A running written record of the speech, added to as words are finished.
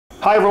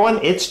Hi everyone,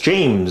 it's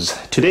James.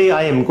 Today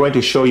I am going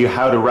to show you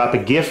how to wrap a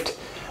gift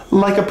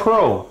like a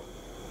pro.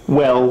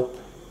 Well,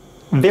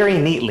 very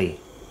neatly.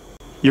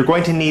 You're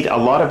going to need a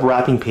lot of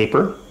wrapping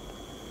paper,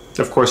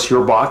 of course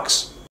your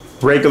box,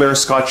 regular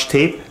Scotch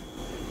tape,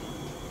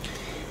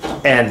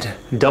 and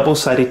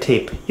double-sided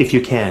tape if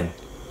you can,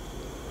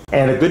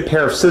 and a good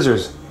pair of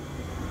scissors.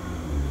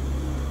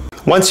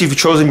 Once you've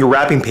chosen your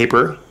wrapping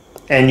paper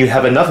and you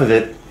have enough of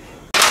it,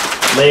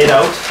 lay it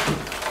out.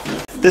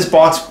 This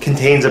box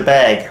contains a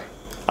bag.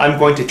 I'm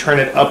going to turn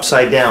it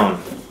upside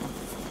down.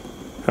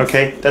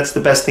 Okay, that's the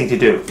best thing to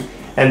do.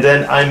 And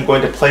then I'm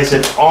going to place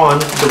it on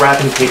the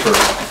wrapping paper.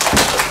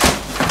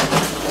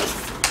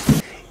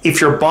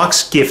 If your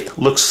box gift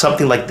looks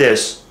something like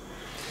this,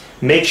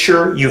 make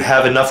sure you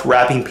have enough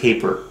wrapping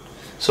paper.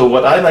 So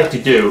what I like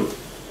to do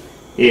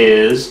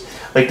is,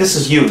 like this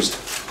is used.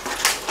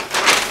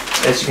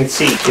 As you can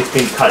see, it's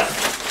been cut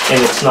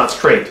and it's not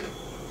straight.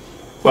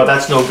 Well,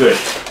 that's no good.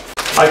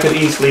 I could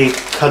easily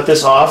cut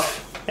this off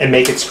and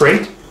make it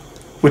straight,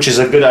 which is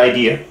a good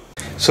idea.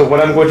 So what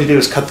I'm going to do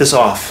is cut this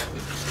off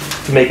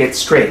to make it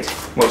straight,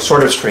 well,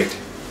 sort of straight.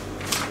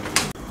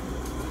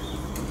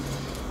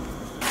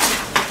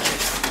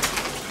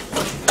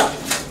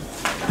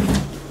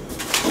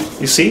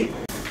 You see,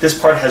 this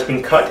part has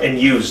been cut and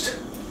used.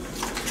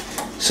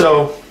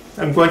 So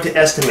I'm going to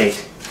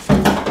estimate.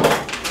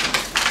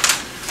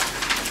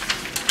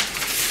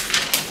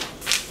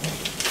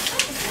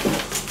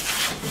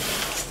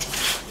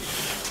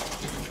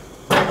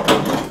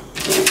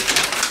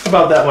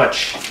 About that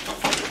much.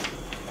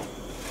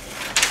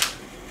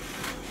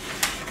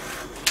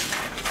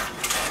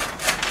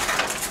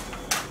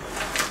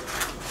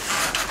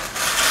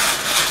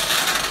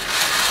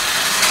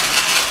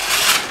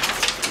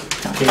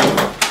 Okay.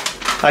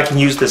 I can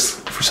use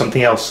this for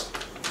something else.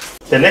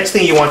 The next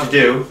thing you want to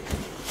do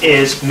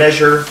is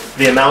measure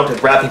the amount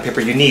of wrapping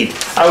paper you need.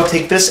 I will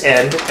take this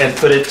end and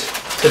put it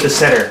to the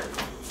center.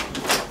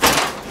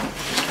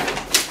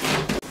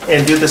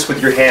 And do this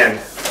with your hand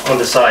on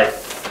the side.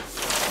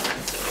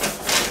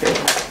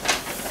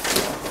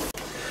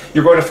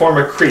 You're going to form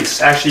a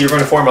crease. Actually, you're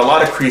going to form a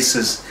lot of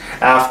creases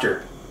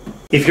after.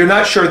 If you're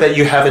not sure that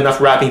you have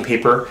enough wrapping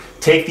paper,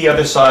 take the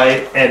other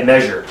side and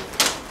measure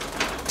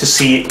to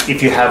see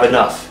if you have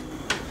enough.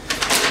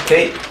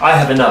 Okay, I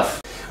have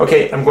enough.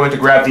 Okay, I'm going to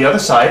grab the other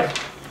side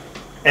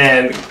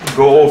and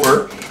go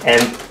over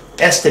and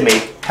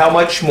estimate how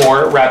much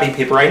more wrapping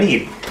paper I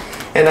need.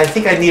 And I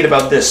think I need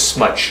about this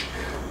much.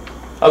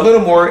 A little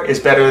more is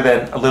better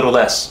than a little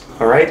less.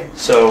 All right,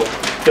 so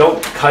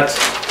don't cut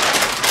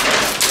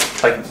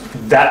like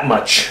that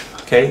much,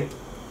 okay?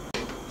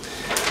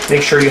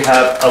 Make sure you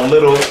have a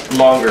little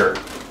longer,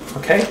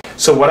 okay?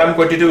 So what I'm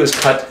going to do is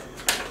cut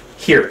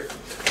here,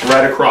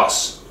 right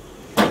across.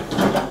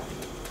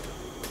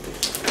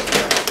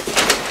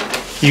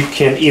 You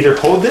can either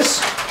hold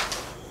this,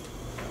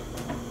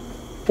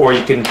 or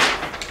you can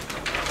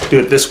do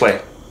it this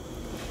way.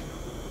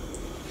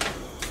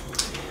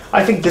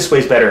 I think this way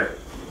is better.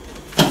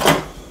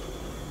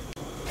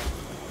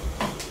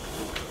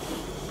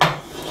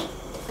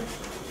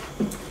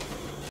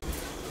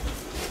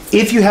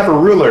 If you have a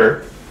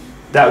ruler,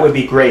 that would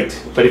be great,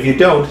 but if you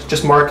don't,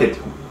 just mark it.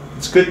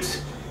 It's good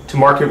to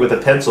mark it with a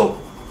pencil.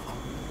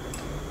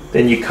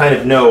 Then you kind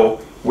of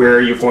know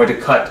where you're going to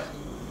cut.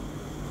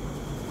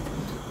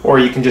 Or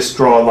you can just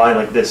draw a line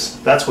like this.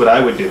 That's what I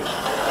would do.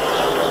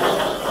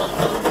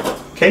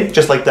 Okay,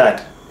 just like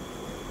that.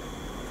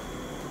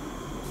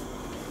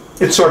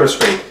 It's sort of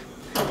straight.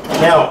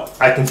 Now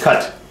I can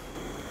cut.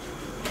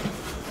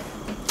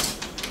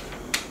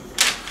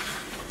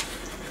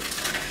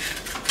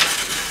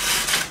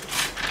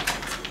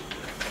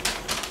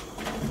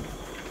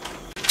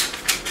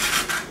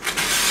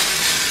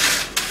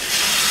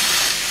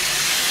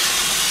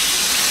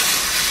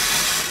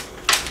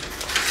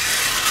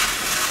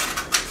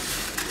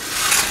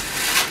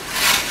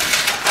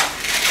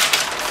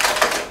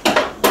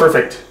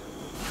 Perfect.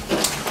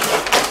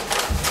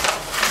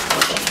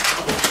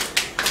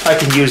 I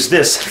can use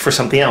this for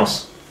something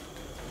else.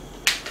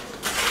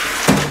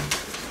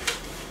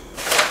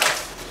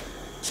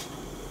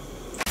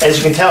 As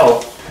you can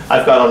tell,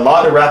 I've got a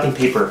lot of wrapping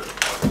paper.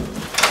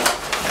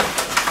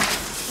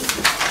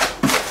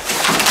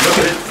 Look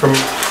at it from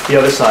the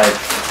other side.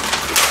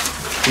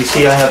 You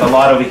see I have a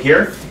lot over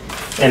here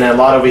and a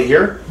lot over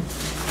here.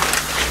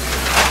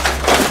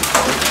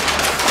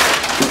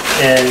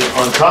 And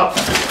on top.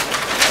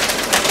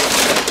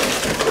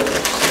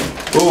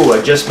 Ooh,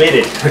 I just made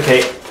it.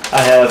 Okay,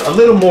 I have a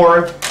little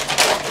more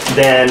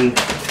than,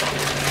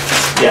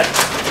 yeah,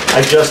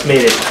 I just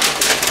made it.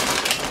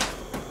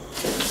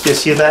 You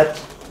see that?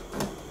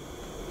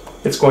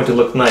 It's going to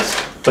look nice.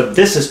 But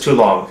this is too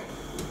long.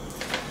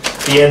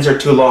 The ends are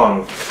too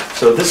long.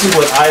 So this is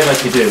what I like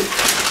to do.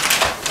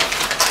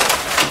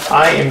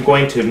 I am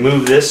going to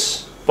move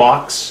this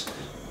box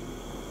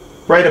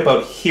right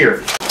about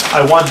here.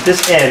 I want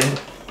this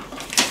end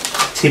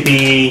to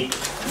be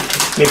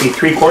maybe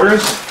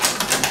 3/4,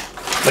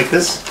 like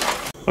this.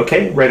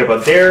 Okay, right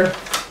about there.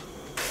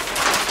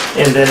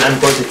 And then I'm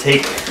going to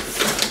take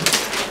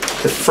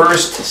the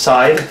first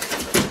side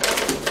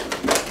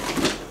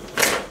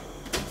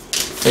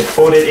and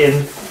fold it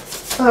in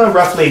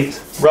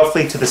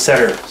roughly to the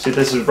center. So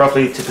this is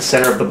roughly to the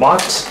center of the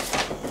box.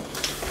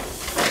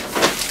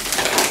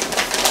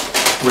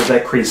 Where's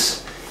that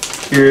crease?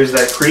 Here's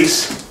that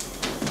crease.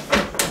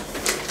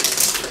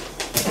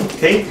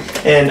 Okay,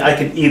 and I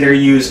can either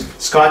use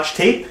Scotch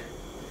tape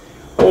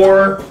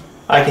or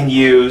I can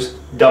use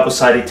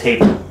double-sided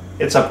tape.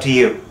 It's up to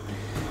you.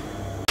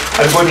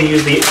 I'm going to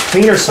use the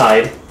cleaner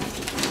side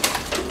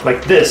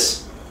like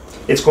this.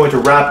 It's going to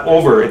wrap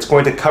over, it's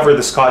going to cover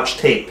the Scotch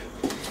tape.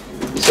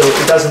 So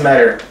it doesn't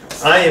matter.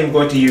 I am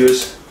going to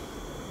use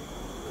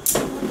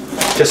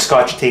just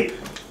Scotch tape.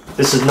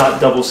 This is not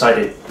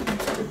double-sided.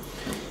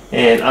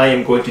 And I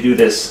am going to do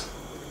this.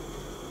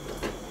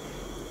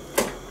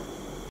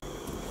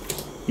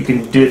 You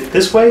can do it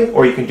this way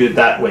or you can do it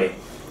that way.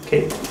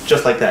 Okay,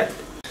 just like that.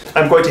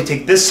 I'm going to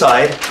take this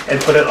side and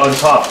put it on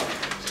top.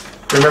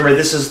 Remember,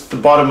 this is the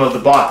bottom of the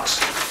box.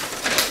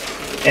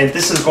 And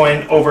this is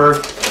going over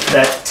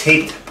that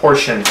taped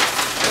portion,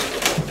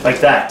 like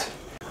that.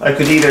 I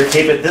could either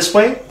tape it this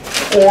way,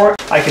 or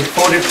I could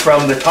fold it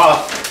from the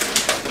top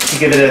to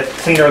give it a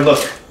cleaner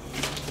look.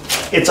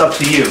 It's up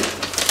to you.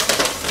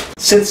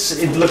 Since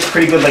it looks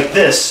pretty good like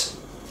this,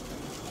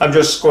 I'm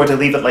just going to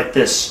leave it like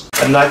this.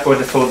 I'm not going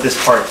to fold this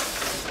part.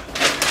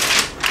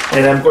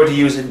 And I'm going to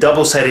use a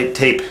double-sided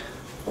tape.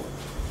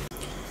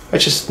 I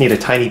just need a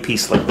tiny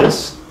piece like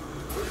this.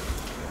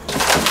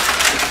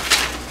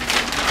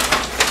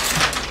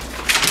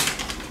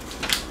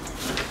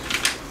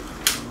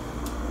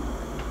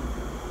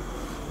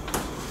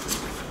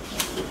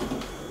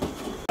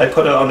 I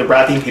put it on the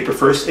wrapping paper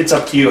first. It's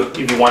up to you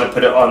if you want to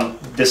put it on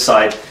this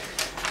side,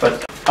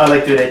 but I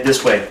like doing it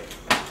this way.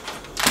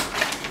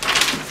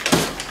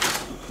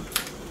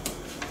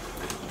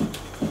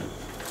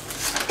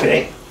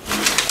 Okay,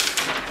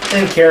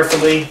 and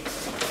carefully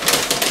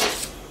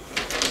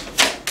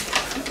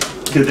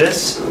do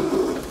this.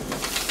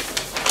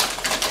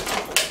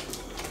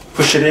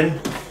 Push it in.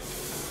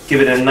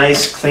 Give it a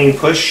nice clean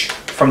push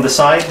from the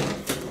side.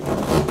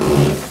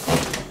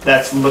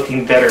 That's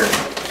looking better.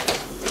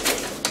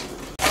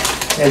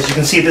 As you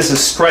can see, this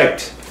is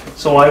striped.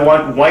 So I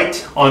want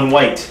white on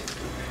white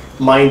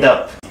lined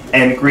up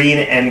and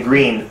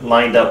green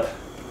lined up.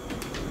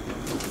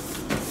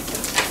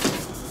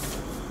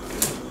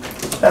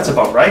 That's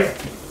about right.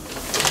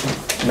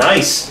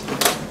 Nice.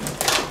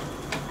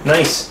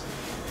 Nice.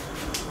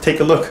 Take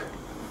a look.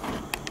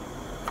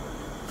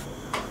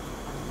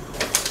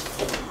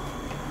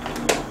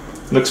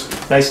 Looks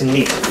nice and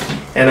neat.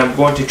 And I'm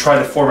going to try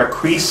to form a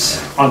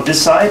crease on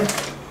this side.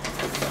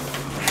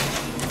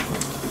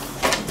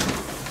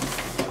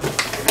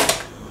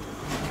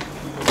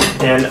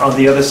 And on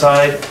the other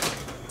side,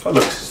 oh,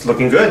 look, it's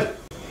looking good.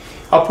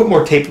 I'll put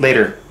more tape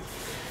later,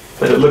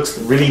 but it looks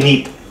really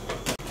neat.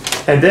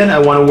 And then I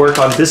want to work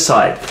on this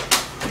side.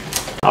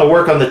 I'll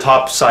work on the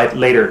top side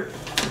later,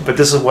 but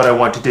this is what I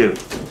want to do.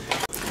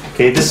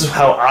 Okay, this is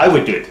how I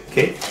would do it,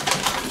 okay?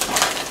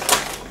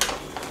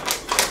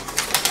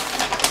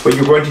 What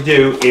you're going to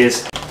do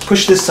is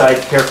push this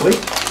side carefully,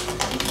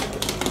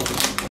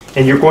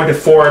 and you're going to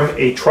form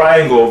a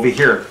triangle over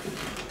here.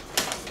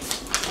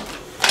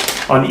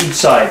 On each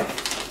side,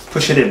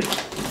 push it in.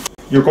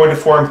 You're going to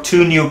form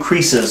two new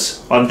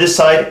creases on this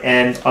side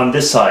and on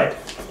this side.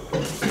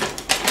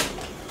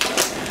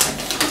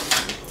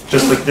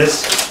 Just like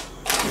this.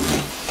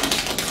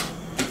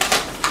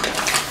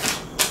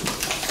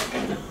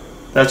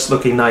 That's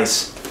looking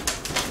nice.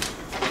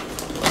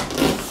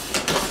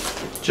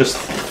 Just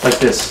like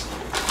this.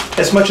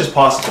 As much as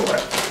possible,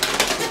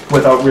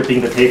 without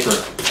ripping the paper.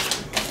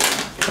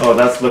 Oh,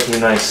 that's looking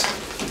nice.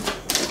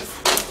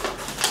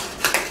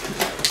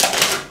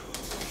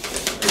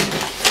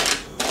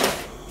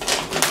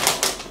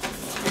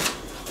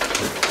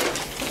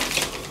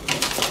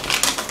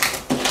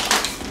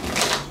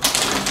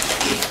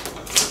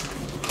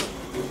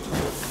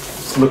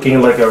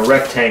 Looking like a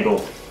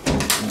rectangle.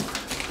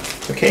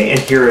 Okay, and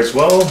here as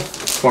well,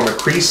 form a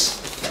crease.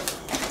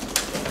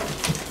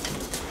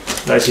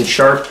 Nice and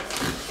sharp.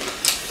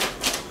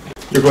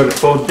 You're going to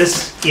fold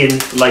this in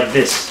like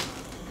this.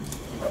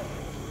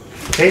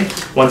 Okay,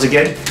 once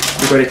again,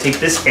 you're going to take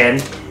this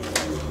end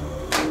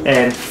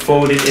and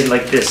fold it in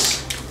like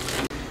this,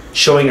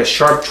 showing a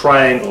sharp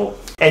triangle.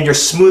 And you're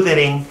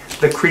smoothing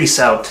the crease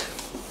out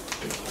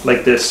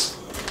like this.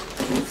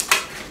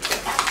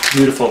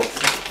 Beautiful.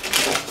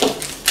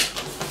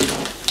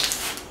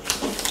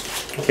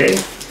 Okay,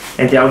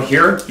 and down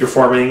here you're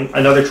forming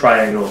another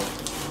triangle.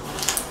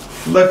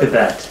 Look at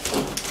that.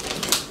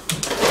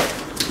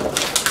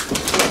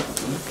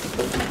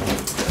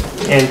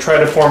 And try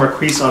to form a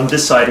crease on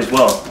this side as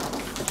well.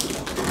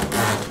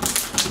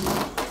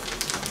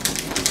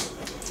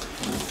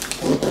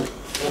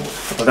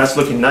 Well, that's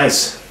looking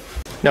nice.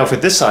 Now for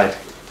this side,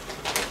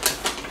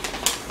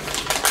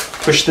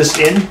 push this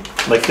in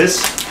like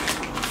this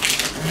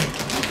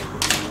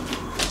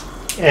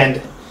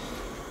and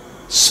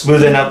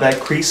smoothen out that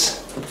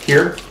crease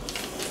here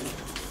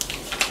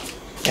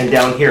and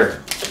down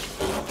here.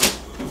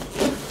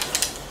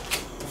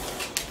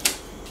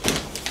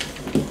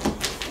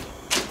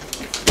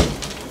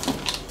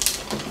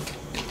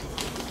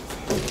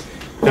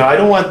 Now I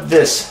don't want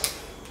this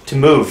to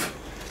move,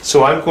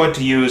 so I'm going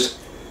to use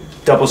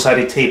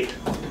double-sided tape.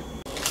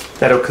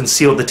 That'll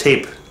conceal the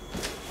tape.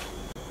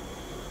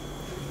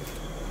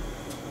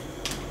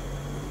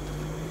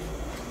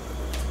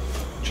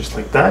 Just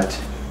like that.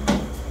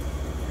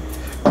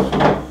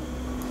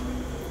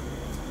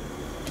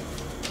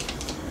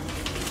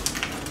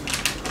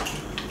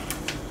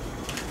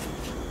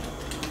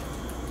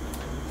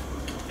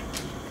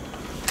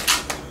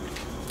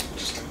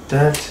 Just like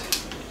that.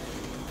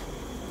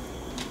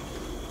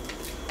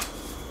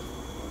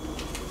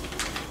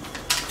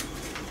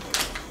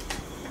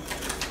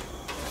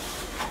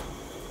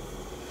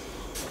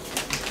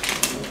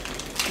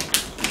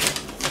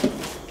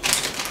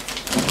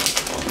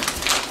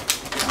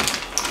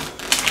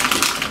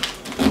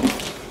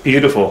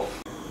 Beautiful.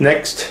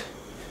 Next,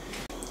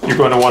 you're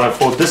going to want to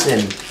fold this in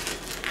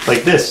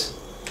like this,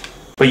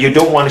 but you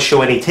don't want to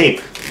show any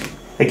tape.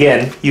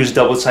 Again, use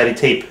double-sided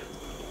tape.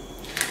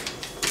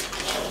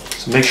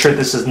 So make sure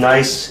this is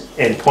nice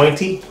and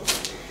pointy.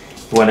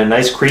 You want a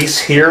nice crease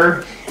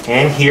here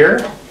and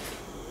here.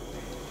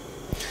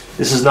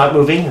 This is not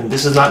moving and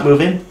this is not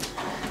moving.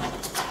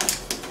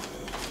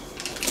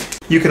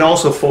 You can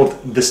also fold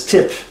this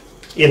tip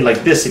in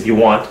like this if you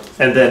want,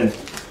 and then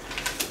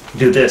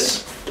do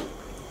this.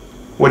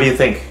 What do you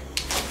think?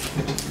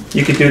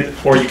 You could do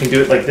it, or you can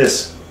do it like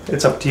this.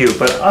 It's up to you,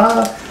 but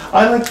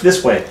I like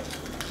this way.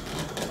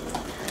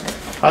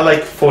 I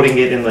like folding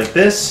it in like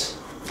this,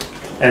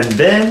 and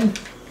then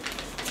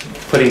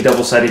putting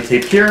double-sided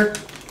tape here,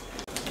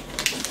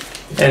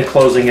 and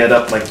closing it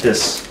up like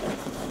this,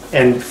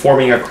 and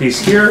forming a crease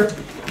here,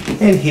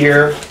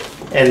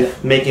 and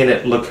making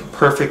it look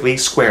perfectly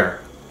square.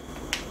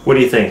 What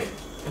do you think?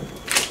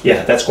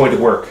 Yeah, that's going to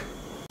work.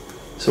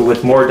 So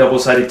with more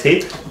double-sided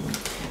tape,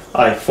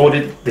 I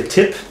folded the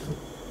tip.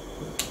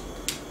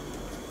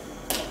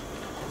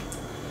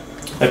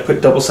 I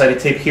put double-sided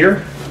tape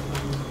here.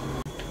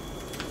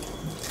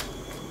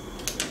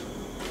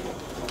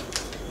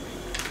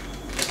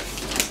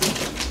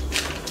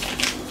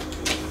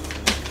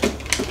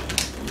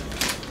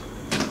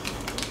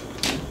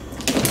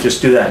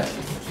 Just do that.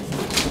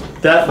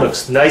 That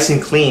looks nice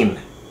and clean.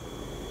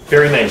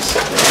 Very nice.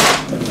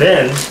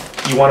 Then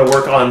you want to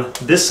work on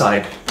this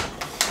side.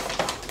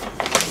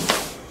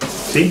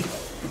 See?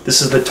 This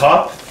is the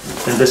top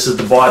and this is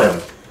the bottom.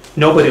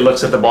 Nobody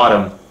looks at the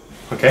bottom,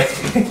 okay?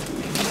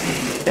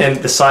 And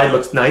the side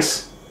looks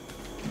nice.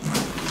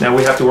 Now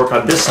we have to work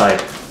on this side.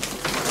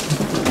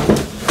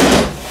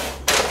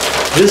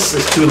 This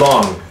is too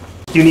long.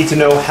 You need to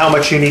know how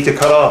much you need to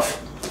cut off.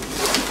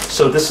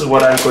 So this is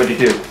what I'm going to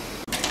do.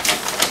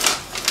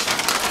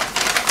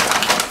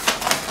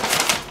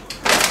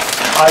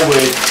 I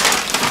would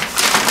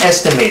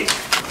estimate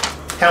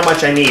how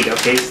much I need,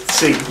 okay?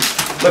 See,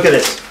 look at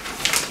this.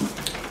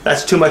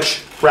 That's too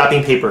much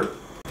wrapping paper.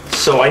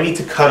 So I need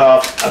to cut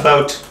off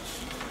about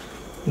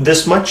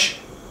this much.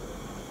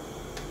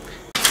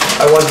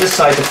 I want this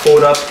side to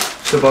fold up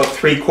to about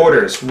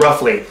 3/4,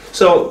 roughly.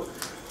 So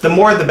the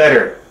more the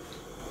better.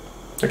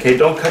 Okay,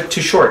 don't cut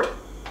too short.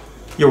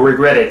 You'll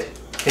regret it.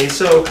 Okay,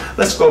 so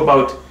let's go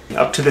about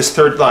up to this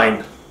third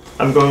line.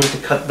 I'm going to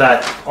cut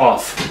that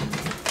off.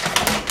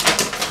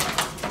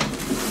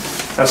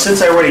 Now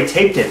since I already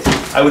taped it,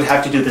 I would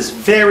have to do this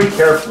very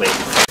carefully.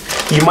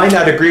 You might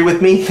not agree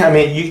with me. I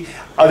mean,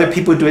 other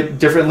people do it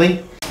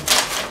differently.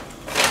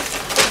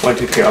 1,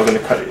 2, 3, I'm going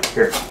to cut it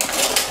here.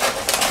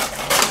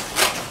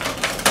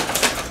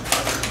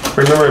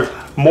 Remember,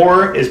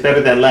 more is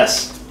better than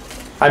less.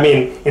 I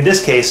mean, in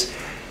this case,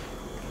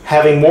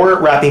 having more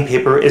wrapping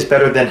paper is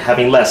better than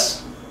having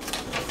less.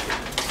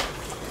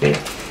 Okay.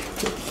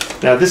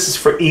 Now this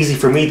is easy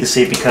for me to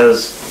see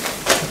because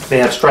they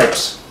have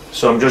stripes.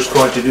 So I'm just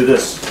going to do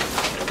this.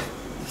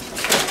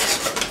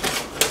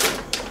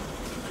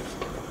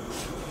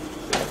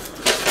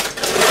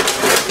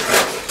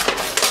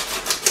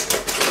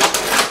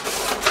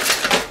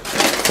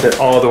 Put it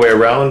all the way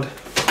around.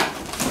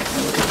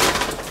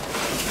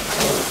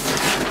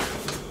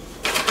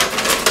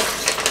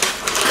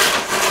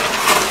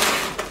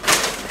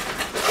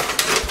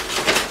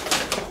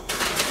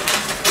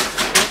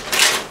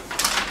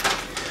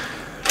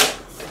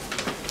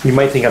 You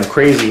might think I'm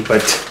crazy,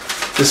 but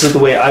this is the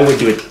way I would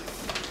do it.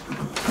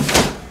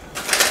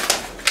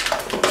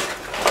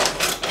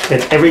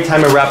 And every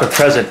time I wrap a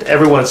present,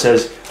 everyone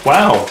says,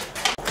 "Wow,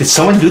 did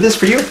someone do this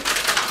for you?"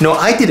 No,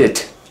 I did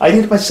it. I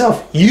did it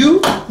myself.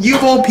 You? You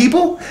of all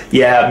people?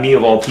 Yeah, me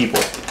of all people.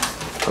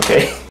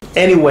 Okay?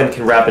 Anyone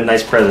can wrap a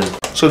nice present.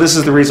 So this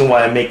is the reason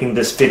why I'm making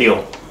this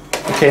video.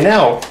 Okay,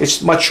 now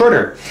it's much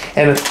shorter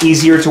and it's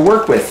easier to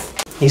work with.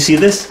 You see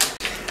this?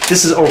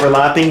 This is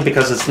overlapping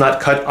because it's not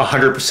cut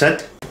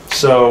 100%.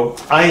 So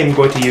I am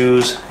going to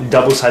use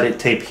double-sided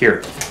tape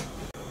here.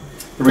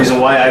 The reason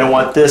why I don't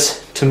want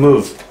this to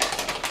move.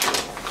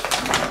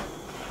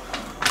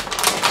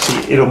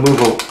 See, it'll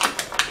move over.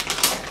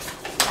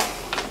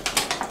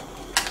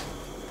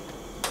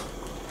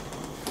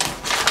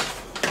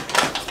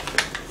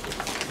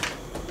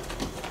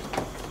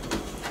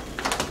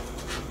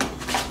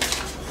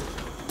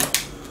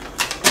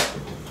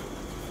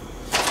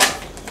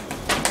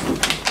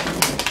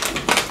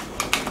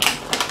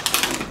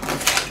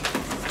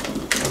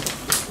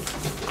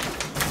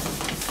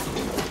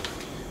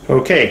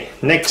 Okay,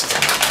 next,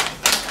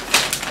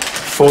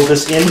 fold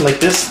this in like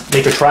this,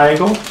 make a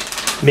triangle,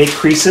 make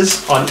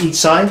creases on each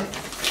side.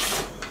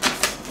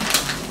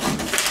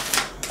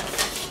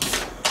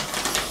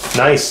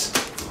 Nice.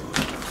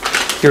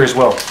 Here as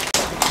well.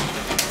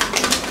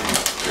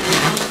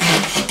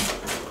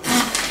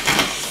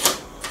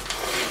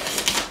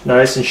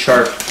 Nice and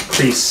sharp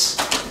crease.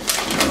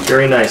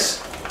 Very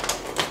nice.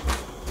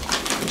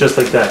 Just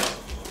like that.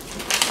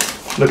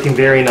 Looking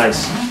very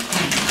nice.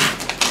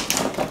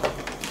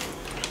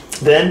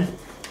 Then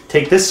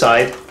take this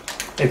side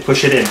and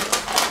push it in.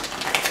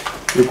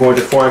 You're going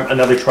to form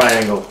another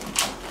triangle.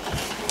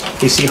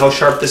 You see how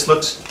sharp this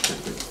looks?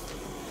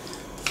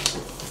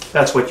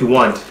 That's what you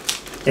want.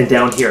 And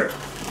down here.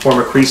 Form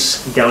a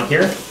crease down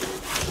here.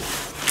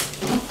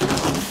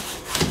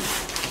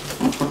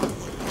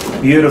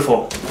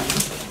 Beautiful.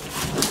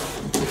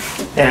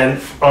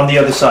 And on the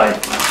other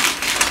side.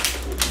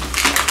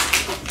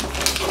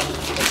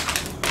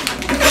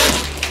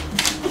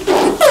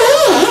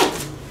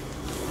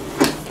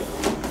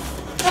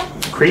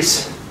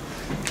 Crease.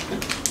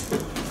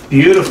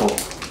 Beautiful.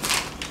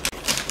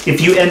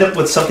 If you end up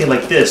with something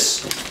like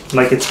this,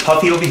 like it's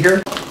puffy over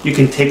here, you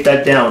can tape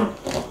that down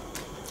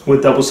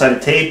with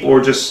double-sided tape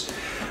or just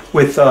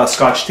with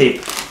Scotch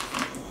tape.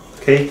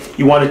 Okay,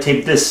 you want to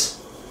tape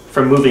this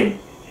from moving.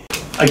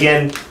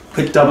 Again,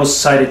 put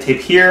double-sided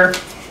tape here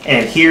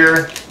and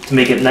here to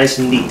make it nice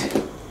and neat.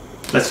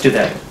 Let's do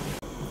that.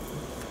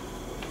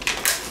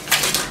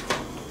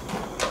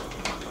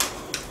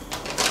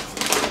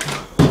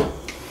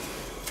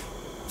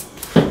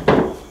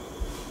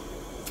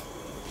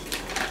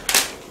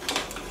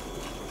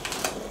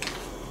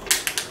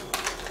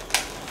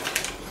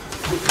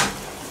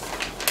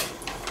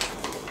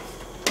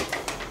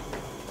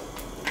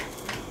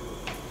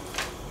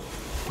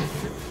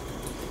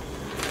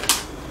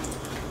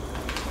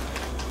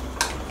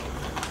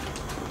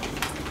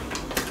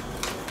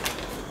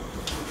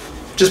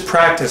 Just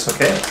practice,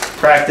 okay?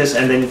 Practice,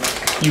 and then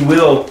you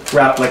will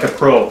wrap like a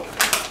pro.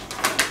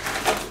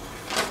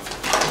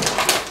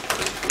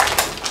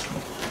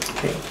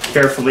 Okay,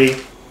 carefully,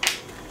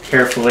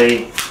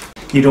 carefully.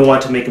 You don't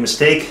want to make a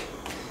mistake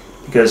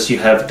because you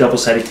have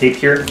double-sided tape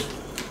here,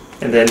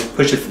 and then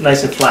push it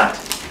nice and flat.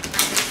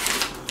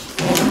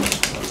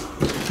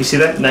 You see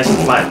that? Nice and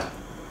flat.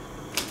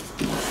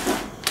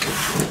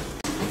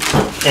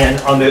 And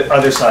on the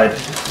other side.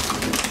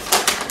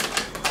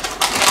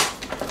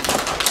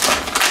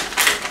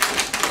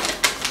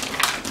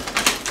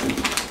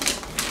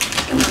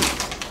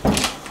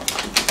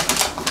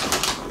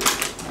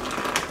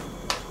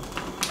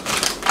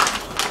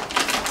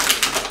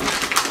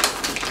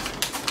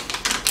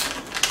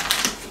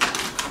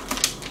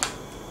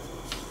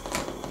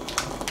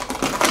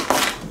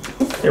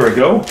 There we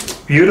go.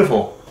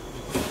 Beautiful.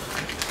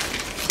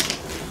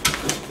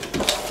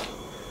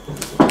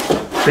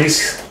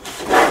 Crease.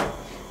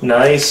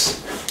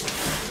 Nice.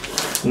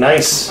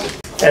 Nice.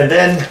 And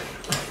then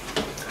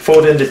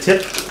fold in the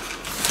tip.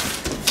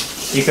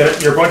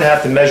 You're going to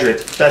have to measure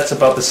it. That's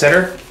about the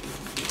center.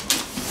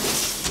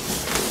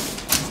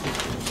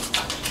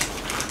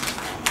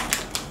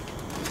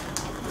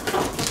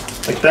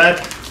 Like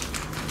that.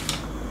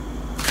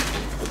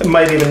 It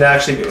might even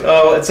actually be,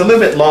 oh, it's a little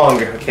bit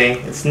longer, okay?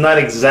 It's not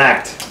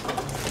exact.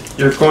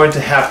 You're going to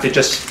have to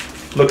just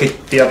look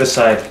at the other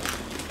side.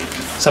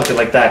 Something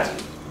like that.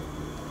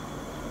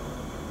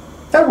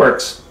 That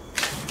works.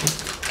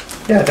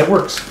 Yeah, that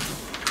works.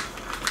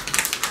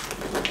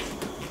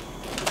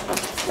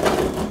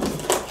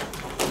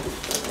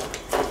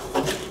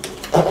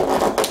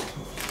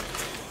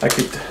 I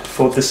could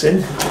fold this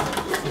in.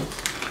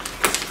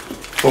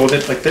 Fold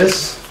it like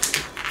this.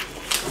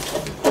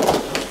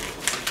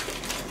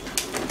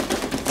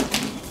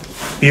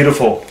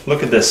 Beautiful.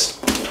 Look at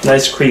this.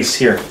 Nice crease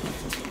here.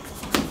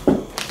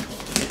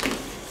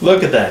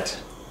 Look at that.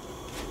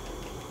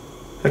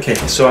 Okay,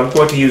 so I'm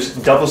going to use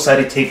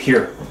double-sided tape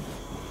here.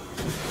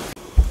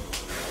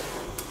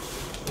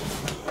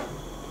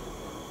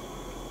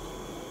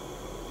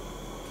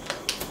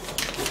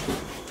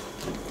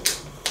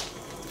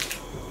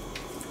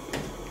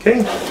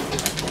 Okay.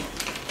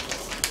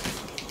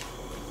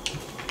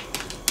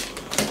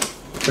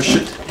 Push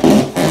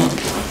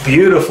it.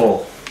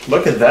 Beautiful.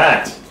 Look at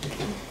that.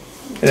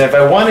 And if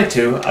I wanted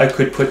to, I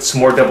could put some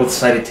more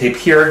double-sided tape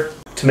here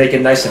to make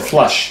it nice and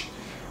flush,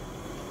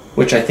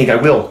 which I think I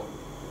will.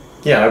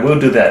 Yeah, I will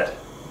do that.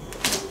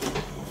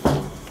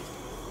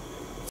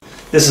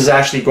 This is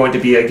actually going to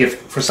be a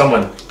gift for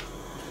someone.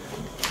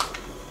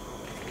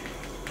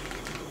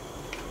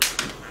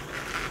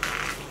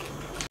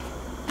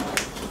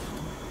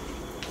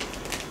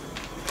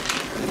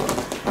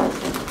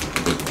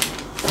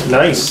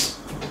 Nice.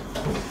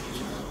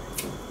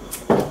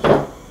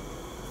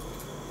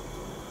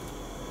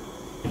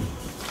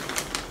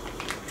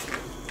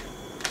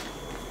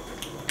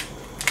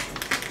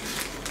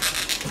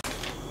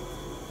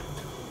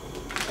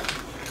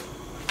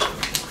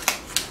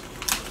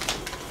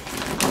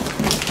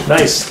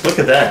 Nice, look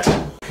at that.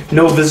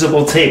 No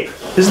visible tape.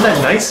 Isn't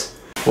that nice?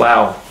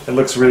 Wow, it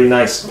looks really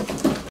nice.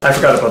 I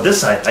forgot about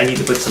this side. I need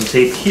to put some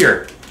tape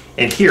here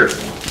and here.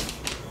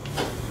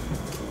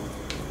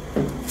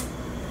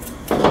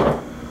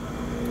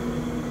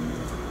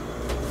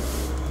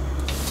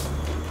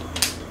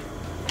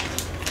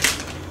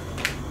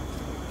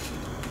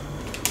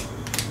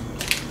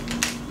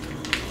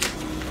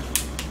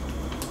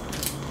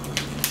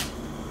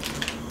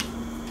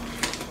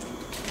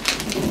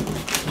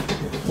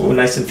 Oh,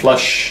 nice and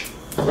flush.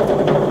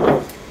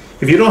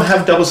 If you don't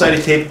have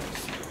double-sided tape,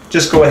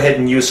 just go ahead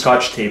and use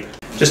Scotch tape.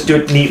 Just do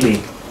it neatly.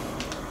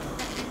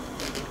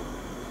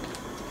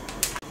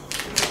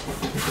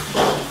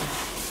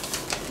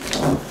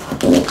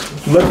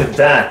 Look at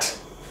that.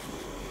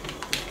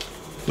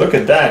 Look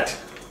at that.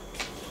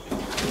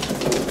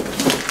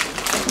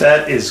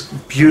 That is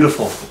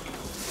beautiful.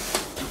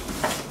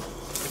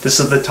 This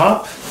is the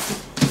top,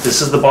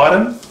 this is the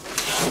bottom,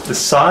 the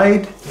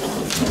side,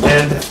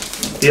 and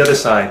the other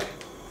side.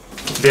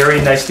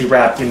 Very nicely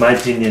wrapped, in my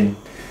opinion.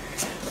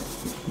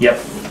 Yep.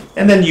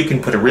 And then you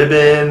can put a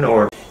ribbon,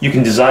 or you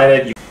can design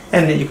it,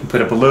 and then you can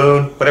put a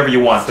balloon, whatever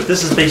you want. But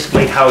this is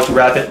basically how to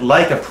wrap it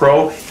like a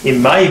pro,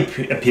 in my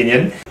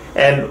opinion,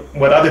 and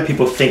what other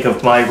people think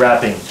of my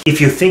wrapping. If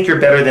you think you're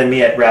better than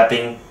me at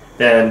wrapping,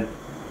 then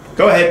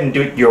go ahead and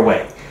do it your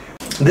way.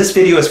 This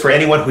video is for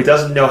anyone who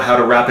doesn't know how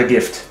to wrap a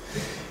gift.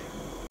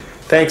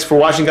 Thanks for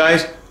watching,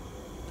 guys.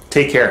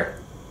 Take care.